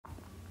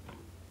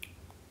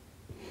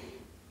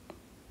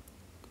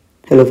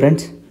Hello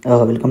friends,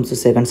 welcome to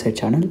second side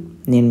channel.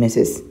 నేను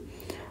message.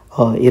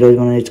 ఈరోజు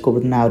మనం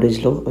నేర్చుకోబోతున్న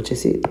యావరేజ్లో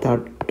వచ్చేసి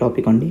థర్డ్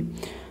టాపిక్ అండి,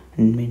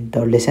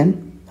 థర్డ్ లెసన్.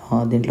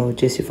 దీంట్లో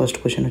వచ్చేసి ఫస్ట్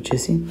క్వశ్చన్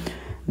వచ్చేసి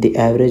the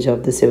average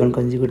of the 7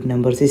 consecutive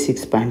numbers ఈ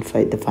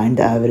 6.5. The find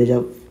the average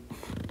of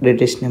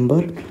greatest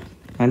number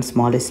and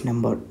smallest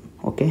number.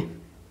 Okay,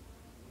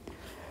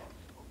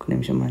 ఒక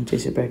నిమిషం మనం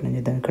చేసే ప్రయత్నం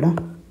చేద్దాం. ఇక్కడ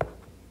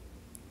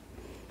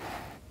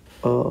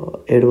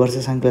 7 వరుస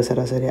సంఖ్యల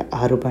సరాసరి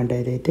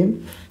 6.5 అయితే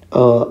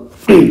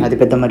అతి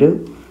పెద్ద మరియు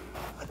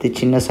అతి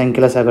చిన్న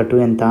సంఖ్యల సగటు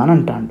ఎంత అని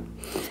అంటాడు.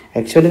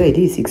 యాక్చువల్గా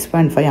ఇది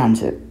 6.5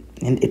 ఆన్సర్.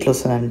 ఎట్లా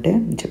వస్తుందంటే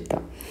చెప్తా.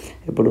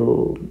 ఇప్పుడు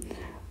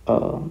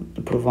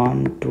 1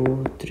 2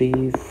 3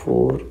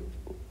 4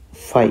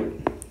 5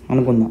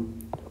 అనుకుందాం,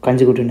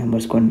 కన్సిక్యూటివ్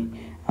నెంబర్స్ కొన్ని.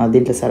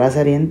 దీంట్లో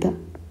సరాసరి ఎంత?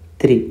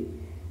 3.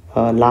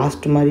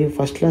 లాస్ట్ మరియు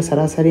ఫస్ట్లో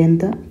సరాసరి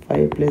ఎంత?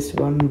 5 +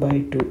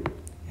 1/2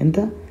 ఎంత?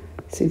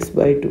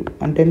 6/2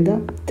 అంటే ఎంత?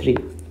 3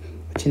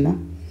 వచ్చిందా?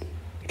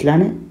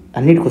 ఇట్లానే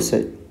అన్నిటికి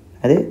వస్తుంది,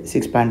 అదే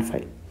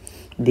 6.5.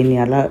 దీన్ని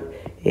అలా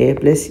a +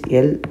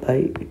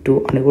 l/2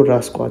 అని కూడా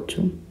రాసుకోవచ్చు.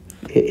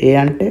 ఏ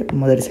అంటే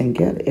మొదటి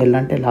సంఖ్య, ఎల్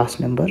అంటే లాస్ట్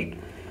నెంబర్,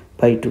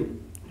 /2.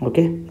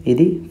 ఓకే,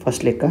 ఇది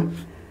ఫస్ట్ లెక్క.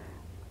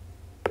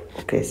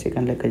 ఓకే,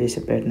 సెకండ్ లెక్క చేసే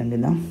ప్రయత్నం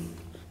చేద్దాం.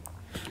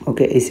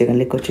 ఓకే, ఈ సెకండ్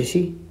లెక్క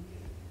వచ్చేసి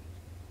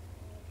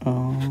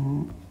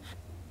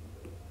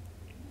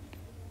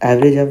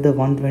average of the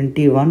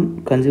 121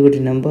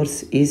 consecutive numbers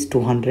is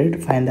 200.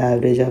 Find the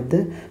average of the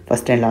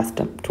first and last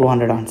term.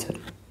 200 answer.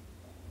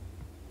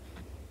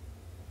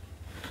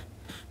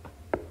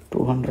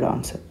 200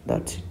 answer.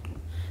 That's it.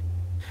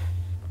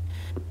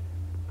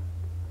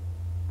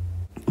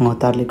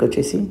 third lek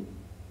వచ్చేసి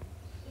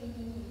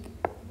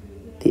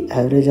the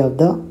average of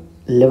the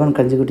 11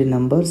 consecutive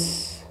numbers,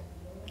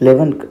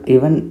 11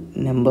 even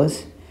numbers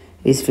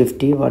is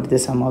 50. What is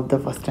the sum of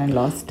the first and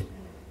last?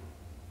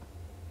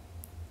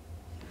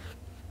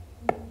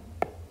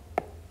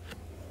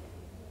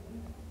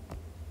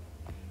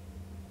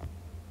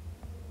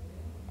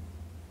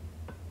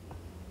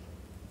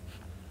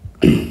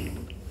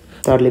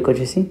 Third లెక్క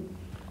వచ్చేసి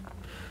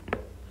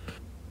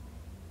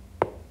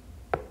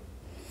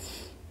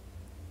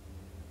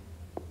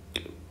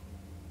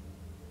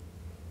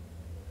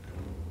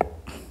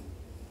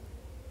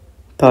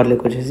third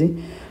లెక్క వచ్చేసి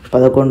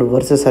 11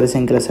 వరుస సరి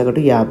సంఖ్యల సగటు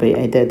 50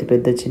 అయితే అతి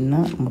పెద్ద చిన్న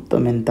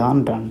మొత్తం ఎంత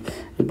అంటాను.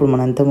 ఇప్పుడు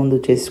మనం ఇంతకుముందు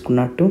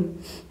చేసుకున్నట్టు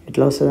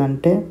ఎట్లా వస్తుంది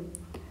అంటే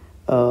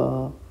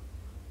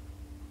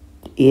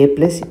a +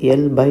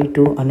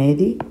 l/2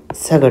 అనేది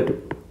సగటు.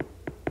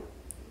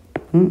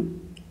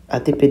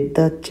 అతి పెద్ద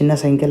చిన్న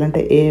సంఖ్యలు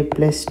అంటే a +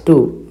 2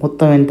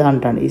 మొత్తం ఎంత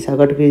అంటాడు. ఈ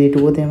సగటుకి ఇది ఇటు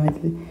పోతే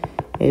ఏమవుతుంది?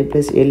 a +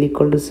 l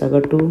 =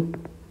 సగటు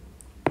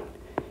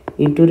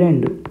ఇంటూ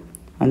 2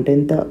 అంటే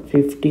ఎంత?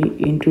 50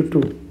 ×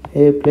 2.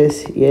 a +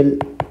 l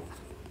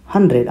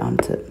 100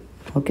 answer.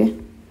 Okay,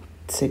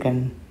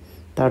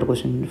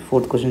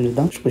 fourth question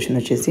చూద్దాం. క్వశ్చన్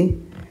వచ్చేసి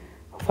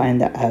find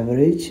the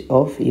average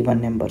of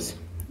even numbers.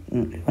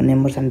 Even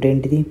numbers అంటే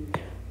ఏంటిది?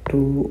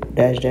 2 --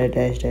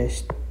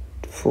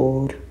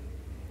 4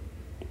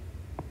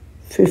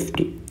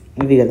 50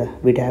 ఇవి కదా.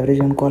 వీటి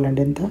యావరేజ్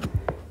అనుకోవాలంటే ఎంత?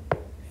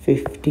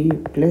 50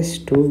 +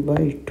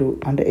 2/2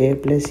 అంటే a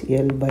 +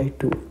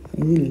 l/2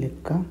 ఇది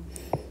లెక్క.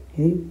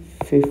 ఇది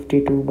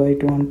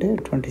 52/2 అంటే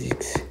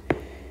 26.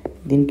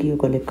 దీనికి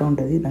ఒక లెక్క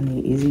ఉంటుంది, దాన్ని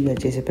ఈజీగా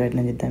చేసే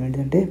ప్రయత్నం చేద్దాం.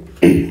 ఏంటంటే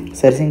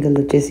సరి సంఖ్యలు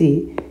వచ్చేసి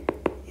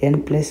n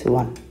 +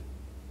 1,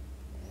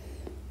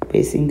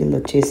 బేస్ సంఖ్యలు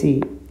వచ్చేసి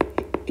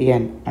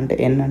n అంటే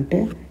n అంటే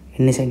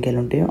ఎన్ని సంఖ్యలు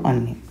ఉంటాయో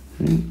అన్ని.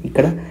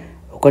 ఇక్కడ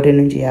 1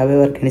 నుంచి 50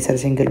 వరకు ఎన్ని సరి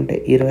సంఖ్యలు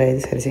ఉంటాయి? 25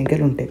 సరి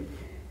సంఖ్యలు ఉంటాయి.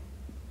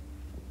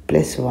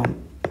 +1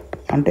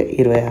 అంటే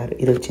 26.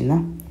 ఇది వచ్చిందా?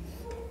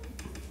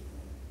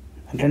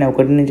 అట్లనే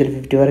 1 నుంచి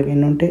 50 వరకు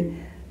ఎన్ని ఉంటాయి?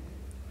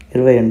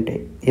 20 ఉంటాయి,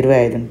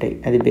 25 ఉంటాయి.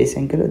 అది బేస్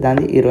సంఖ్యలు,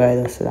 దాని 25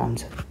 వస్తుంది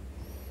ఆన్సర్.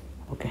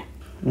 ఓకే,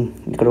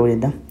 ఇక్కడ కూడా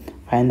చేద్దాం.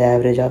 Find the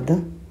average of the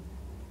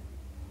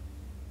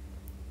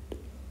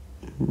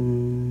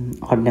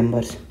odd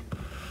numbers.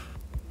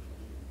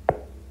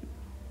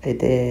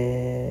 అయితే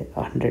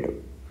 100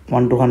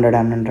 1 to 100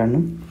 అని అంటాను.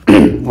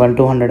 1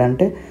 to 100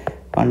 అంటే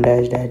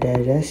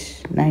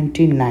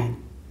 1-99.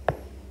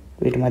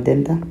 వీటి మధ్య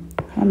ఎంత?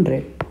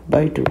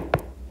 100/2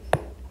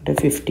 అంటే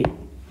 50.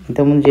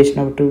 ఇంతకుముందు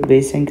చేసినప్పుడు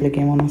బేస్ సంఖ్యలకి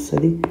ఏమైనా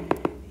వస్తుంది?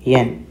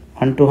 n.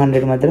 1 to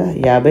 100 మధ్యలో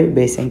 50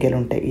 బేస్ సంఖ్యలు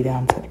ఉంటాయి. ఇది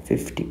ఆన్సర్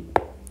 50.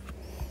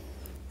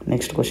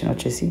 నెక్స్ట్ క్వశ్చన్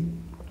వచ్చేసి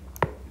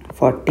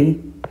 40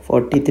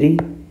 43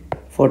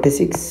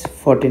 46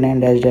 49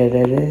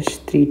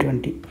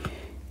 -320.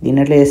 దీని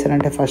ఎట్లా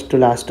చేస్తారంటే ఫస్ట్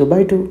లాస్ట్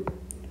 /2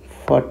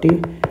 40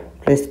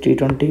 +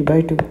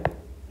 320/2.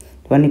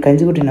 ఇవన్నీ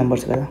కన్సిక్యూటివ్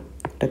నెంబర్స్ కదా,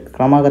 అంటే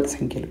క్రమాగత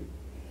సంఖ్యలు.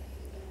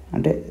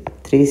 అంటే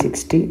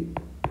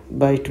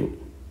 360/2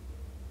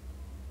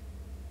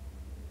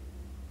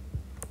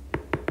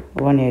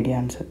 180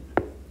 ఆన్సర్.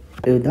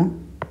 చూద్దాం.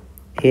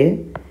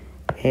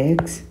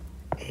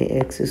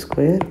 ax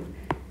square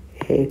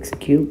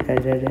ax³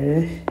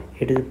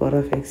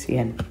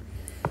 e⁻xn.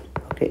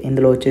 Okay,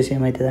 ఇందులో వచ్చేసి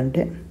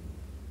ఏమవుతుందంటే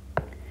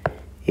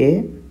a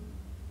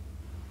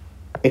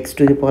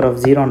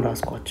x⁻0 అని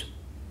రాసుకోవచ్చు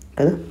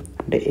కదా.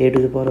 అంటే a to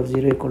the power of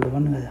 0 equal to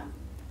 1 కదా.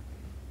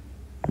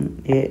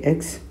 ax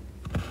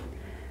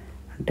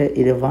అంటే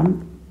ఇది 1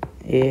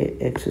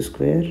 ax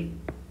square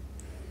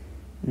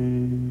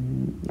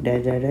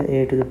dash dash a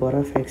to the power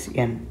of x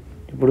n.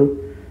 ఇప్పుడు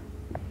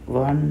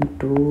 1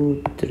 2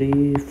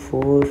 3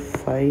 4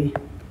 5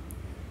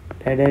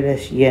 డాష్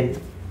డాష్ n.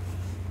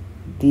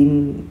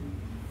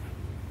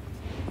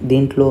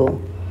 దీంట్లో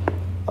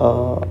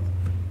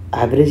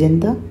యావరేజ్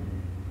ఎంత?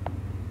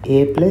 a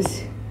ప్లస్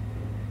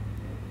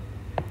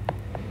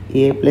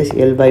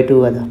l/2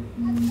 కదా.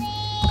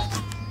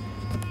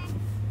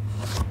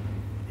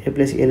 a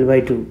ప్లస్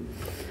l/2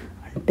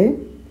 అంటే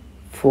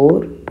 4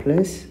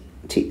 ప్లస్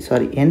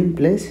n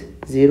ప్లస్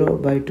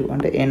 0/2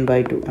 అంటే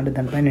n/2 అంటే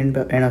దానిపైన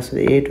n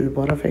వస్తుంది. a to the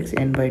power of x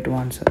n/2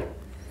 answer.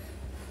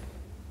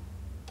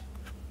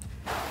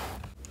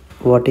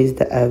 What is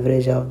the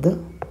average of the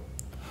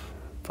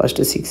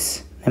first 6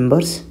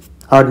 numbers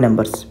odd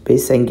numbers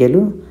base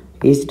సంఖ్యలు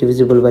is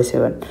divisible by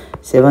 7.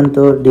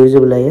 7తో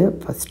divisible అయ్యే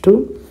first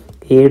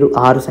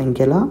 6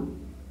 సంఖ్యల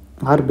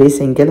 6 base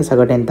సంఖ్యల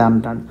సగటు ఎంత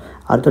అంటాడు.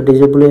 6తో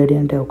డివిజిబుల్ అయ్యేది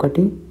అంటే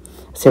 1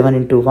 7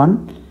 × 1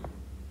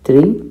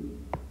 3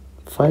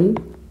 5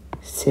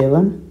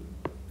 7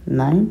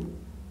 9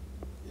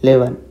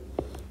 11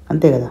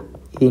 అంతే కదా.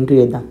 ఇది ఇంటూ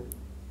చేద్దాం.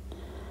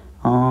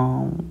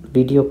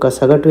 వీటి యొక్క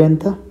సగటు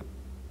ఎంత?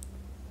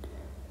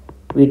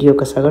 వీటి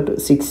యొక్క సగటు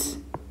 6,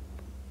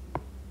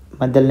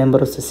 మధ్యలో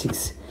నెంబర్ వస్తే 6.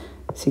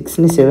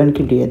 6ని 7కి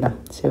ఇంటూ చేద్దాం.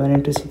 7 ×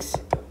 6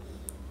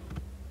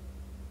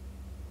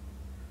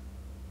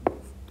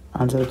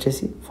 ఆన్సర్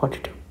వచ్చేసి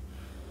 42.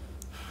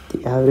 The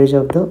average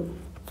of the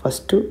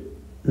first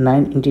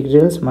 9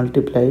 integrals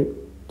multiply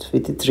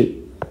with 3.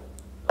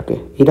 Okay,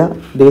 ఇలా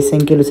బేస్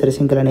సంఖ్యలు సరి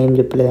సంఖ్యలు అని ఏం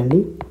చెప్పలేదండి,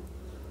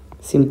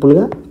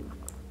 సింపుల్గా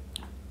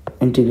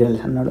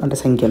ఇంటిగ్రల్స్ అన్నాడు, అంటే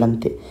సంఖ్యలు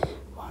అంతే.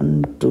 1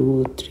 2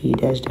 3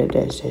 డాష్ డాష్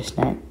డాష్ డాష్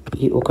 9.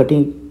 ఈ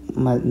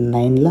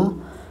 9లా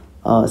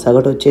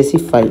సగటు వచ్చేసి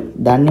 5.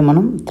 దాన్ని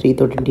మనం 3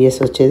 తోటి ds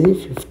వచ్చేది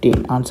 15.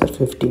 ఆన్సర్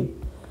 15.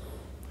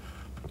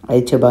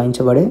 5చే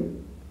భాగించబడే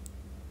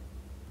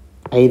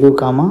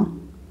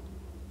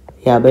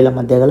 5,50ల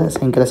మధ్య గల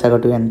సంఖ్యల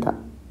సగటు ఎంత?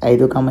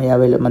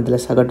 5,50ల మధ్యలో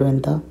సగటు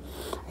ఎంత?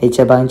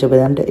 5చే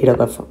భాగించబోయేది అంటే ఇక్కడ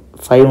ఒక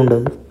 5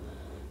 ఉండదు,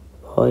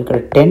 ఇక్కడ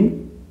 10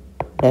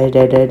 డాష్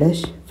డాష్ డాష్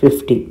డాష్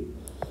 50.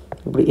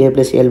 ఇప్పుడు a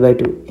ప్లస్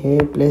l/2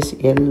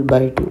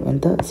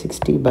 ఎంత?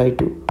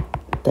 60/2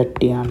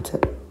 30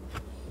 answer.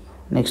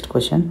 Next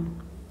question.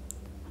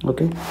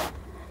 Okay,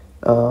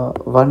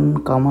 1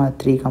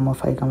 3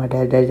 5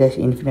 dash dash dash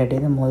infinite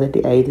అయితే మొదటి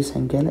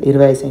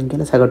 25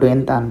 సంఖ్యల సగటు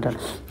ఎంత అంటాడు.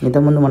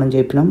 ఇంతకుముందు మనం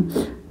చెప్పినాం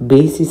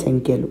బేసి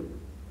సంఖ్యలు,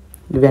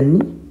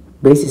 ఇవన్నీ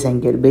బేసి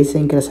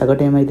సంఖ్యల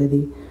సగటు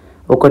ఏమవుతుంది?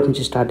 1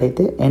 నుంచి స్టార్ట్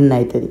అయితే n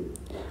అవుతుంది.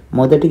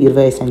 మొదటి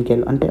 25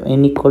 సంఖ్యలు అంటే n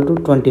 =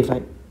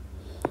 25.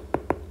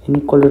 n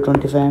 =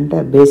 25 అంటే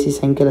బేసి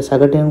సంఖ్యల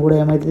సగటు కూడా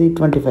ఏమవుతుంది?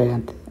 25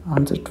 అంతే.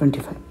 ఆన్సర్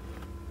 25.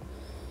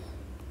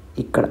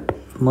 ఇక్కడ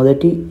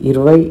మొదటి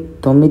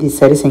 29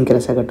 సరి సంఖ్యల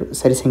సగటు.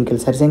 సరి సంఖ్యలు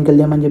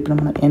ఏమని చెప్పినాం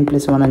మనం?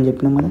 n+1 అని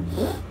చెప్పినాం కదా.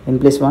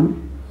 n+1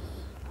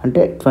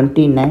 అంటే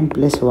 29 +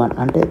 1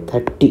 అంటే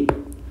 30.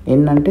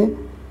 n అంటే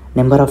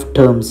number of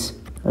terms.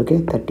 Okay,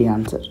 30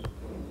 answer.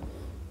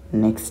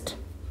 Next,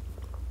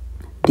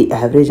 the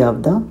average of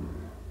the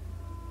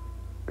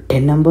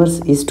 10 numbers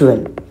is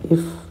 12.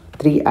 If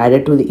 3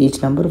 added to each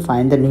number,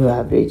 find the new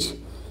average.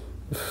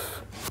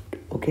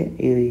 Okay,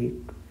 ఇది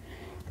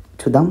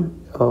చూద్దాం.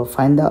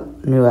 Find the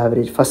new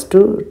average. First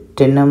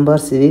 10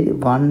 numbers ఇది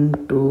 1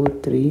 2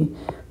 3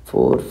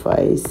 4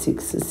 5 6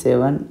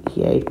 7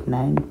 8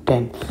 9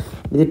 10.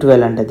 ఇది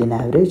 12 అంట దీని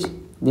యావరేజ్.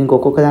 దీనికి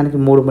ఒక్కొక్క దానికి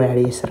 3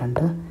 యాడ్ చేస్తారంట.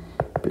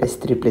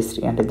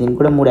 +3 అంటే దీనికి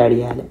కూడా 3 యాడ్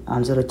చేయాలి.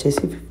 ఆన్సర్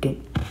వచ్చేసి 15.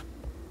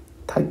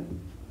 Thank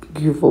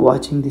you for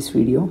watching this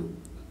video.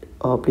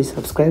 Please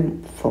subscribe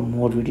for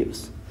more videos.